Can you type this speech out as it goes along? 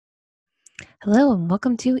Hello and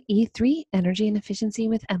welcome to E3 Energy and Efficiency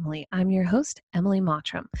with Emily. I'm your host, Emily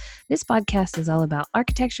Mottram. This podcast is all about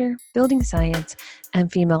architecture, building science,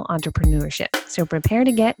 and female entrepreneurship. So prepare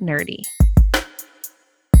to get nerdy.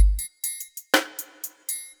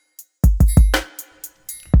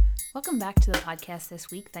 Welcome back to the podcast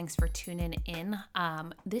this week. Thanks for tuning in.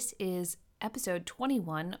 This is episode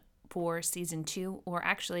 21 for season 2, or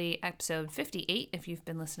actually episode 58 if you've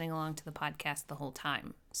been listening along to the podcast the whole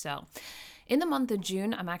time. So in the month of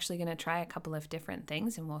June, I'm actually going to try a couple of different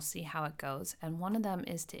things and we'll see how it goes. And one of them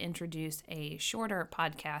is to introduce a shorter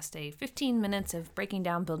podcast, a 15 minutes of breaking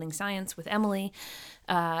down building science with Emily,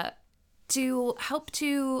 to help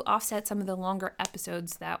to offset some of the longer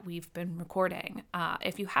episodes that we've been recording.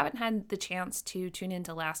 If you haven't had the chance to tune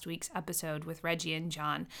into last week's episode with Reggie and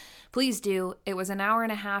John, please do. It was an hour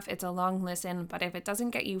and a half. It's a long listen, but if it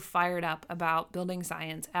doesn't get you fired up about building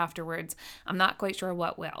science afterwards, I'm not quite sure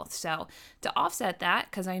what will. So to offset that,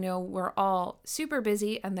 because I know we're all super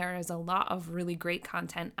busy and there is a lot of really great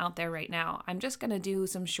content out there right now, I'm just going to do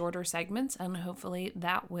some shorter segments and hopefully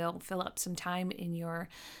that will fill up some time in your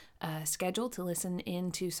schedule to listen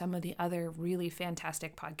into some of the other really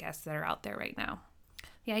fantastic podcasts that are out there right now.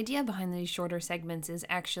 The idea behind these shorter segments is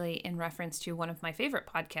actually in reference to one of my favorite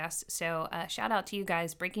podcasts. So shout out to you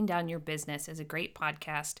guys. Breaking Down Your Business is a great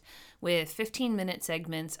podcast with 15-minute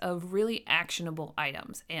segments of really actionable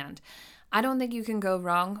items. And I don't think you can go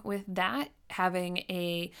wrong with that. Having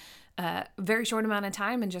a very short amount of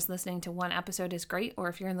time and just listening to one episode is great. Or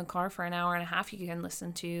if you're in the car for an hour and a half, you can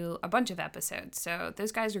listen to a bunch of episodes. So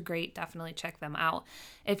those guys are great. Definitely check them out.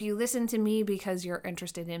 If you listen to me because you're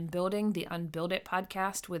interested in building, the Unbuild It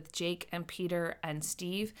podcast with Jake and Peter and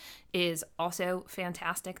Steve is also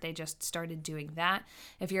fantastic. They just started doing that.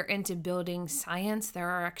 If you're into building science, there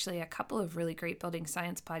are actually a couple of really great building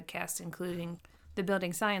science podcasts, including the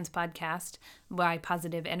Building Science podcast by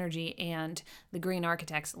Positive Energy and the Green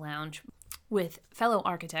Architects Lounge with fellow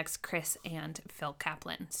architects Chris and Phil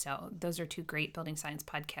Kaplan. So those are two great building science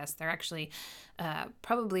podcasts. They're actually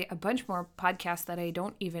probably a bunch more podcasts that I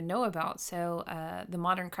don't even know about. So The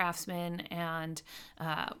Modern Craftsman and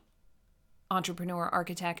Entrepreneur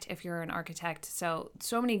Architect, if you're an architect. So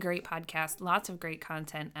many great podcasts, lots of great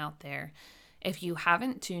content out there. If you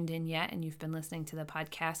haven't tuned in yet and you've been listening to the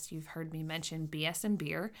podcast, you've heard me mention BS and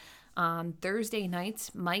Beer. On Thursday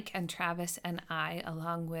nights, Mike and Travis and I,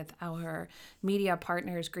 along with our media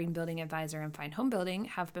partners, Green Building Advisor and Fine Home Building,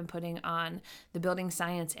 have been putting on the Building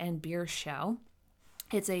Science and Beer Show.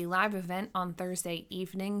 It's a live event on Thursday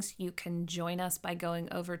evenings. You can join us by going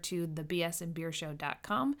over to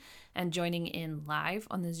thebsandbeershow.com and joining in live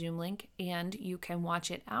on the Zoom link, and you can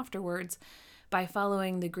watch it afterwards by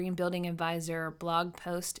following the Green Building Advisor blog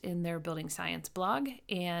post in their Building Science blog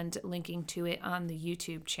and linking to it on the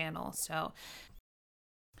YouTube channel. So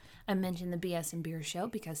I mentioned the BS and Beer Show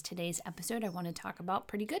because today's episode I want to talk about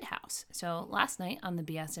Pretty Good House. So last night on the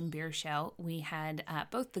BS and Beer Show, we had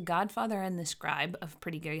both the godfather and the scribe of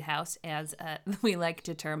Pretty Good House, as we like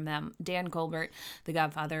to term them, Dan Colbert, the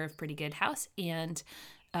godfather of Pretty Good House, and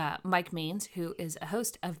Mike Maines, who is a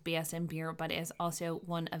host of BS and Beer, but is also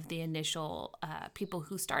one of the initial people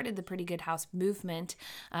who started the Pretty Good House movement,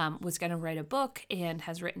 was going to write a book and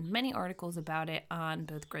has written many articles about it on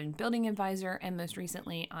both Green Building Advisor and most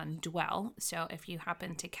recently on Dwell. So if you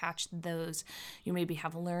happen to catch those, you maybe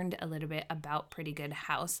have learned a little bit about Pretty Good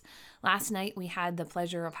House. Last night, we had the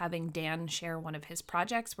pleasure of having Dan share one of his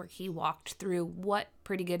projects where he walked through what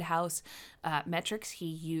Pretty Good House metrics he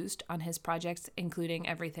used on his projects, including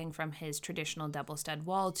everything from his traditional double stud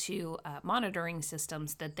wall to monitoring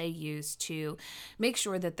systems that they use to make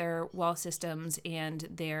sure that their wall systems and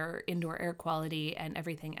their indoor air quality and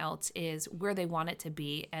everything else is where they want it to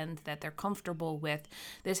be, and that they're comfortable with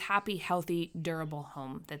this happy, healthy, durable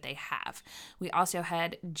home that they have. We also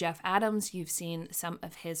had Jeff Adams. You've seen some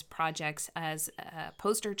of his projects as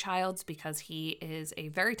poster childs because he is a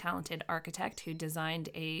very talented architect who designed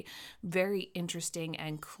a very interesting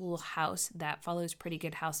and cool house that follows Pretty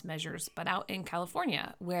Good House measures, but out in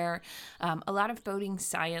California, where a lot of building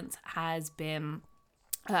science has been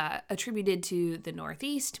attributed to the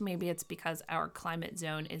Northeast. Maybe it's because our climate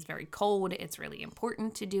zone is very cold. It's really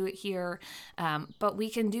important to do it here, but we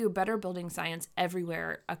can do better building science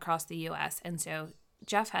everywhere across the U.S. And so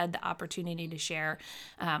Jeff had the opportunity to share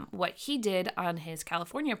what he did on his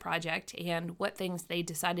California project and what things they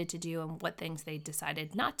decided to do and what things they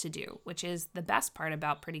decided not to do, which is the best part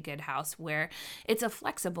about Pretty Good House, where it's a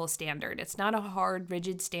flexible standard. It's not a hard,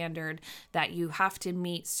 rigid standard that you have to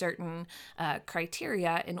meet certain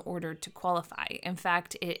criteria in order to qualify. In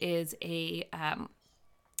fact, it is a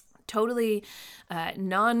totally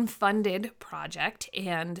non-funded project,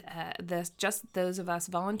 and just those of us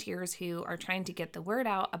volunteers who are trying to get the word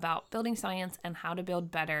out about building science and how to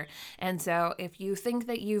build better. And so if you think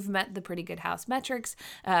that you've met the Pretty Good House metrics,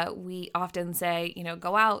 we often say,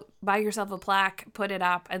 go out, buy yourself a plaque, put it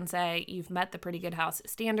up and say you've met the Pretty Good House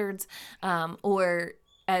standards, or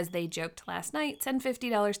as they joked last night, send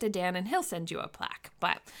 $50 to Dan and he'll send you a plaque.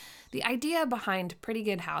 But the idea behind Pretty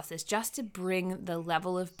Good House is just to bring the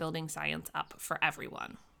level of building science up for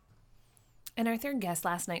everyone. And our third guest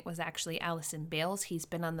last night was actually Allison Bales. He's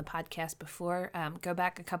been on the podcast before. Go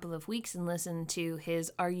back a couple of weeks and listen to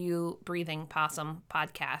his Are You Breathing Possum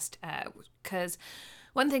podcast, because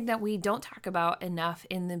one thing that we don't talk about enough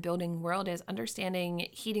in the building world is understanding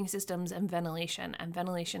heating systems and ventilation. And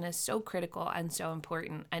ventilation is so critical and so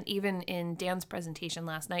important. And even in Dan's presentation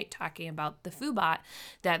last night, talking about the Foobot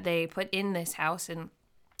that they put in this house, and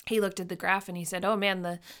he looked at the graph and he said, oh man,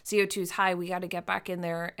 the CO2 is high. We got to get back in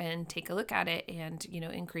there and take a look at it and,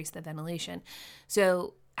 increase the ventilation.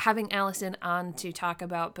 So having Allison on to talk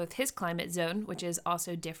about both his climate zone, which is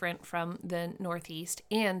also different from the Northeast,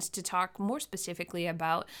 and to talk more specifically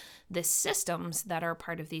about the systems that are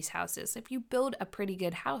part of these houses. If you build a pretty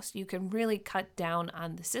good house, you can really cut down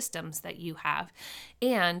on the systems that you have.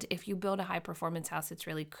 And if you build a high performance house, it's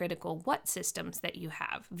really critical what systems that you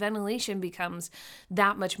have. Ventilation becomes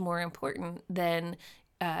that much more important than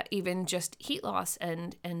even just heat loss,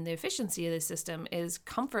 and the efficiency of the system is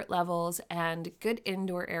comfort levels and good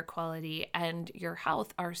indoor air quality and your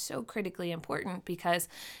health are so critically important, because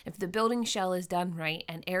if the building shell is done right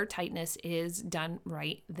and air tightness is done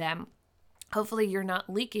right, then hopefully you're not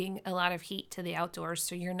leaking a lot of heat to the outdoors,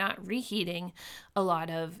 so you're not reheating a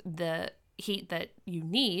lot of the heat that you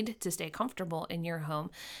need to stay comfortable in your home.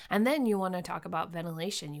 And then you want to talk about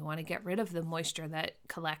ventilation. You want to get rid of the moisture that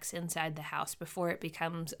collects inside the house before it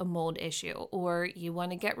becomes a mold issue, or you want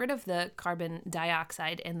to get rid of the carbon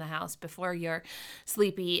dioxide in the house before you're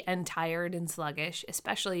sleepy and tired and sluggish,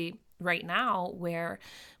 especially right now where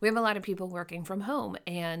we have a lot of people working from home,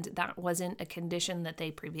 and that wasn't a condition that they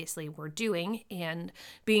previously were doing. And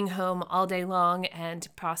being home all day long and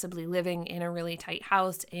possibly living in a really tight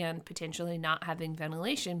house and potentially not having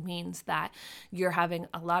ventilation means that you're having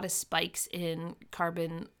a lot of spikes in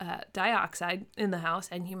carbon dioxide in the house,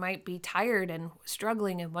 and you might be tired and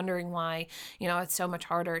struggling and wondering why, it's so much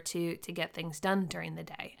harder to get things done during the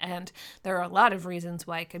day. And there are a lot of reasons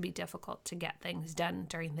why it could be difficult to get things done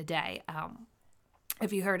during the day.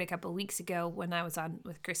 If you heard a couple of weeks ago when I was on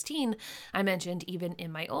with Christine, I mentioned even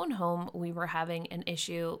in my own home, we were having an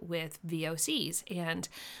issue with VOCs, and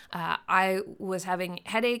I was having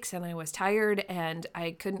headaches and I was tired and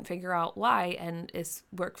I couldn't figure out why. And it's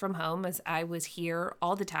work from home, as I was here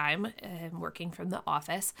all the time and working from the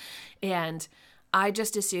office. And I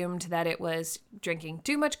just assumed that it was drinking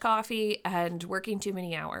too much coffee and working too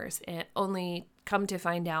many hours. And only come to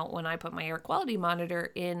find out when I put my air quality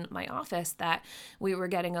monitor in my office that we were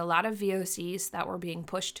getting a lot of VOCs that were being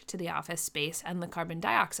pushed to the office space, and the carbon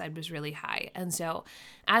dioxide was really high. And so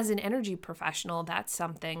as an energy professional, that's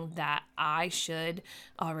something that I should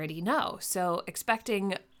already know. So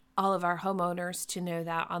expecting all of our homeowners to know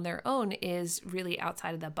that on their own is really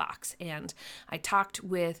outside of the box. And I talked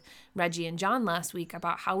with Reggie and John last week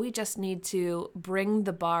about how we just need to bring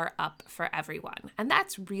the bar up for everyone. And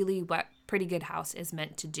that's really what Pretty Good House is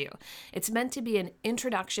meant to do. It's meant to be an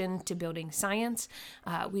introduction to building science.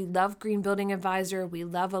 We love Green Building Advisor. We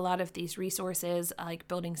love a lot of these resources like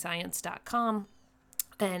buildingscience.com.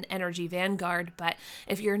 and Energy Vanguard. But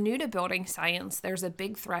if you're new to building science, there's a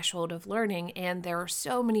big threshold of learning, and there are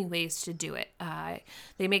so many ways to do it.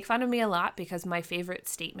 They make fun of me a lot because my favorite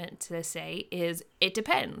statement to say is, it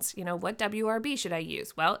depends. What WRB should I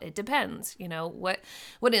use? Well, it depends.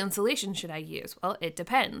 What insulation should I use? Well, it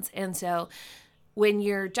depends. And so when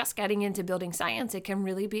you're just getting into building science, it can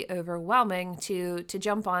really be overwhelming to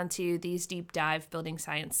jump onto these deep dive building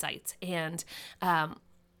science sites. And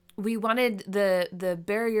we wanted the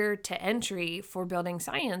barrier to entry for building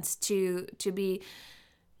science to be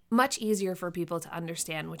much easier for people to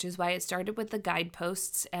understand, which is why it started with the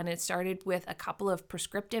guideposts, and it started with a couple of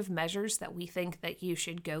prescriptive measures that we think that you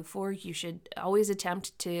should go for. You should always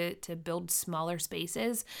attempt to build smaller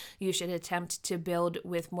spaces. You should attempt to build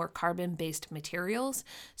with more carbon-based materials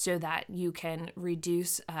so that you can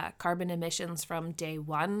reduce carbon emissions from day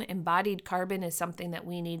one. Embodied carbon is something that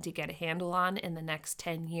we need to get a handle on in the next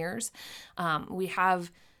 10 years. We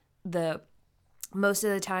have most of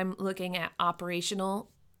the time looking at operational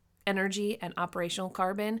energy and operational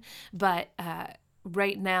carbon, but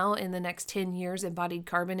right now in the next 10 years, embodied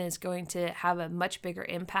carbon is going to have a much bigger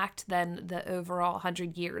impact than the overall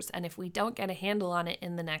 100 years. And if we don't get a handle on it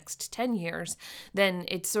in the next 10 years, then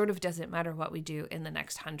it sort of doesn't matter what we do in the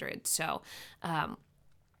next 100. So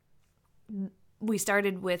we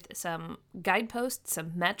started with some guideposts,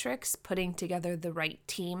 some metrics, putting together the right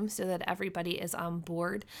team so that everybody is on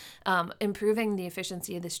board, improving the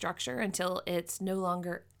efficiency of the structure until it's no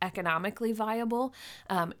longer economically viable.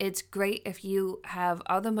 It's great if you have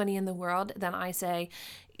all the money in the world. Then I say,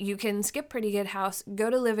 you can skip Pretty Good House, go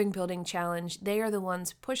to Living Building Challenge. They are the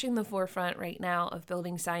ones pushing the forefront right now of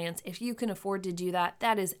building science. If you can afford to do that,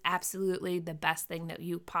 that is absolutely the best thing that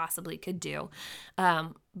you possibly could do.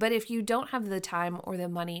 But if you don't have the time or the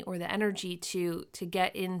money or the energy to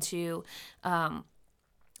get into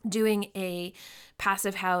doing a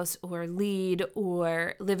Passive House or LEED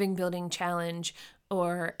or Living Building Challenge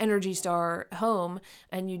or Energy Star Home,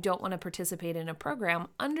 and you don't want to participate in a program,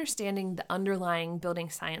 understanding the underlying building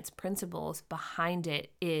science principles behind it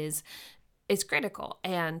is critical.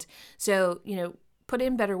 And so, put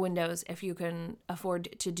in better windows if you can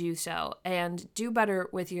afford to do so, and do better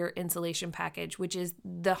with your insulation package, which is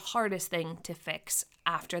the hardest thing to fix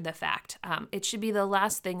after the fact. It should be the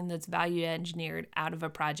last thing that's value engineered out of a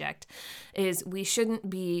project. Is we shouldn't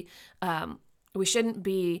be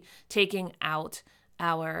taking out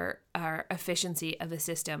our efficiency of the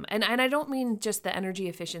system. And I don't mean just the energy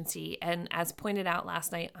efficiency. And as pointed out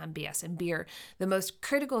last night on BS and Beer, the most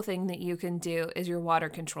critical thing that you can do is your water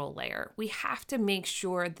control layer. We have to make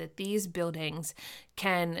sure that these buildings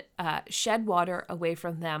can shed water away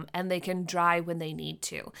from them, and they can dry when they need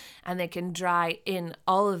to, and they can dry in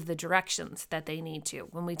all of the directions that they need to.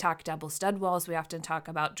 When we talk double stud walls, we often talk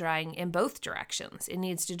about drying in both directions. It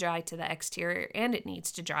needs to dry to the exterior and it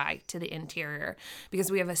needs to dry to the interior, because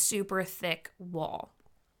we have a super thick wall.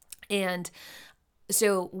 And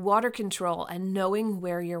so water control and knowing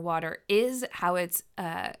where your water is, how it's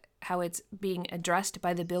being addressed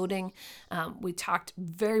by the building. We talked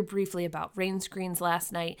very briefly about rain screens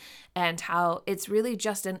last night and how it's really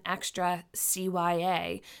just an extra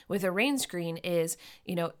CYA with a rain screen is,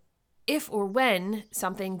 if or when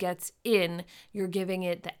something gets in, you're giving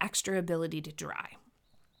it the extra ability to dry.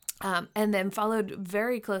 And then followed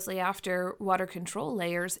very closely after water control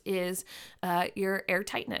layers is your air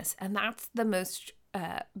tightness. And that's the most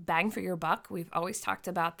bang for your buck. We've always talked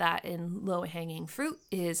about that in low-hanging fruit.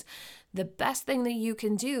 Is the best thing that you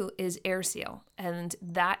can do is air seal. And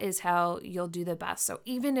that is how you'll do the best. So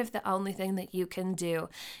even if the only thing that you can do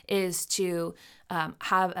is to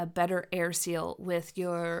have a better air seal with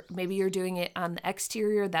maybe you're doing it on the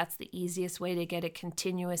exterior, that's the easiest way to get a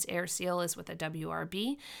continuous air seal is with a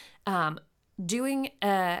WRB. Doing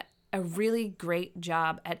a really great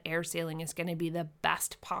job at air sealing is going to be the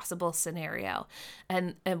best possible scenario,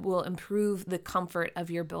 and it will improve the comfort of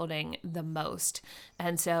your building the most.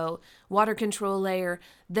 And so water control layer,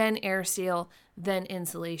 then air seal, then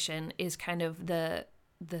insulation is kind of the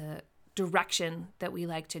direction that we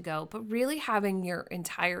like to go. But really having your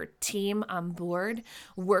entire team on board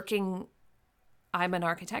working. I'm an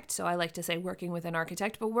architect, so I like to say working with an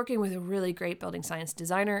architect, but working with a really great building science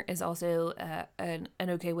designer is also an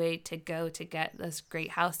okay way to go to get this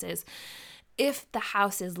great houses. If the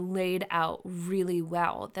house is laid out really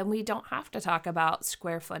well, then we don't have to talk about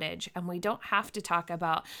square footage, and we don't have to talk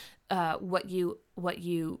about what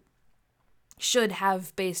you should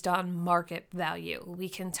have based on market value. We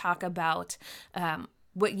can talk about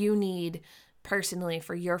what you need personally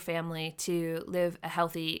for your family to live a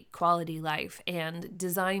healthy quality life, and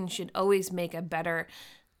design should always make a better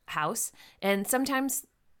house. And sometimes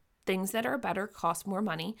things that are better cost more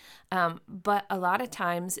money, but a lot of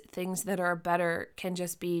times things that are better can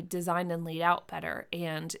just be designed and laid out better,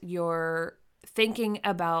 and you're thinking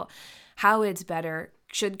about how it's better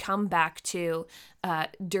should come back to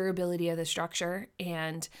durability of the structure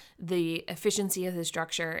and the efficiency of the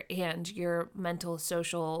structure and your mental,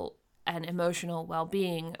 social, and emotional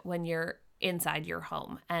well-being when you're inside your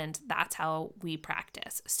home. And that's how we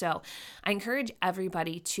practice. So I encourage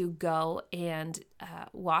everybody to go and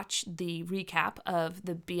watch the recap of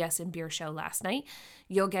the BS and Beer show last night.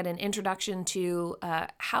 You'll get an introduction to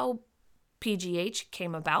how PGH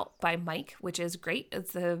came about by Mike, which is great.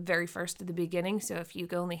 It's the very first at the beginning. So if you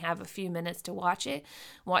only have a few minutes to watch it,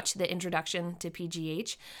 watch the introduction to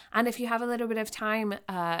PGH. And if you have a little bit of time,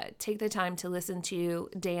 take the time to listen to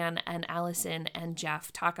Dan and Allison and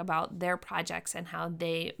Jeff talk about their projects and how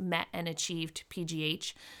they met and achieved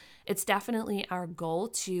PGH. it's definitely our goal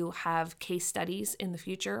to have case studies in the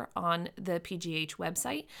future on the PGH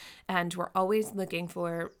website. And we're always looking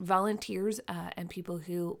for volunteers and people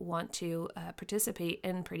who want to participate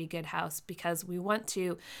in Pretty Good House, because we want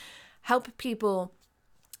to help people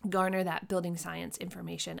garner that building science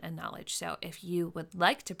information and knowledge. So if you would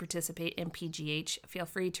like to participate in PGH, feel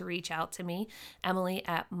free to reach out to me, Emily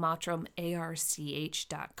at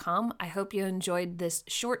mottrumarch.com. I hope you enjoyed this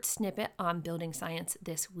short snippet on building science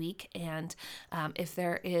this week. And if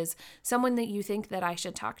there is someone that you think that I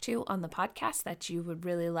should talk to on the podcast that you would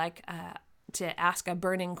really like to ask a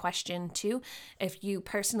burning question to, if you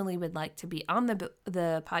personally would like to be on the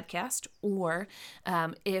podcast, or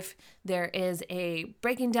if there is a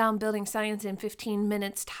breaking down building science in 15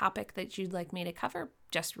 minutes topic that you'd like me to cover,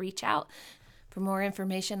 just reach out. For more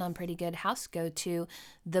information on Pretty Good House, go to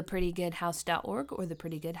theprettygoodhouse.org or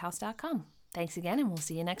theprettygoodhouse.com. Thanks again, and we'll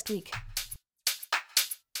see you next week.